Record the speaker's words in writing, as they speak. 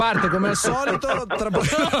parte come al solito.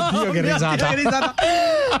 Oddio, che risata.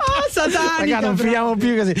 Satanica. Raga, non finiamo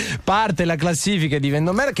più così. Parte la classifica di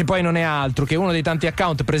VendoM, che poi non è altro che uno dei tanti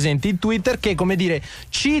account presenti in Twitter che, come dire,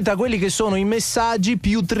 cita quelli che sono i messaggi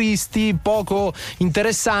più tristi, poco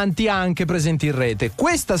interessanti, anche presenti in rete.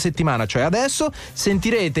 Questa settimana, cioè adesso,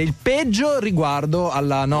 sentirete il peggio riguardo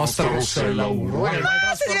alla nostra Rossella Urro.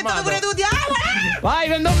 Sei diventato pure tu, Vai,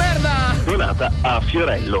 VendoM! Donata a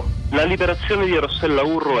Fiorello. La liberazione di Rossella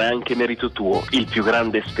Urro è anche merito tuo, il più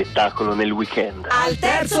grande spettacolo nel weekend. Al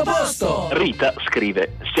terzo posto. Rita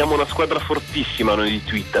scrive: siamo una squadra fortissima noi di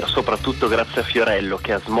Twitter, soprattutto grazie a Fiorello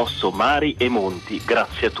che ha smosso mari e monti,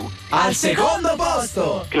 grazie a tutti. Al secondo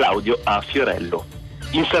posto. Claudio a Fiorello.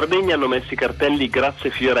 In Sardegna hanno messo i cartelli grazie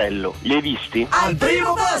Fiorello, li hai visti? Al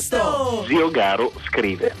primo posto. Zio Garo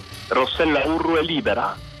scrive: Rossella Urro è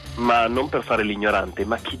libera. Ma non per fare l'ignorante,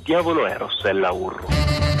 ma chi diavolo è Rossella Urro?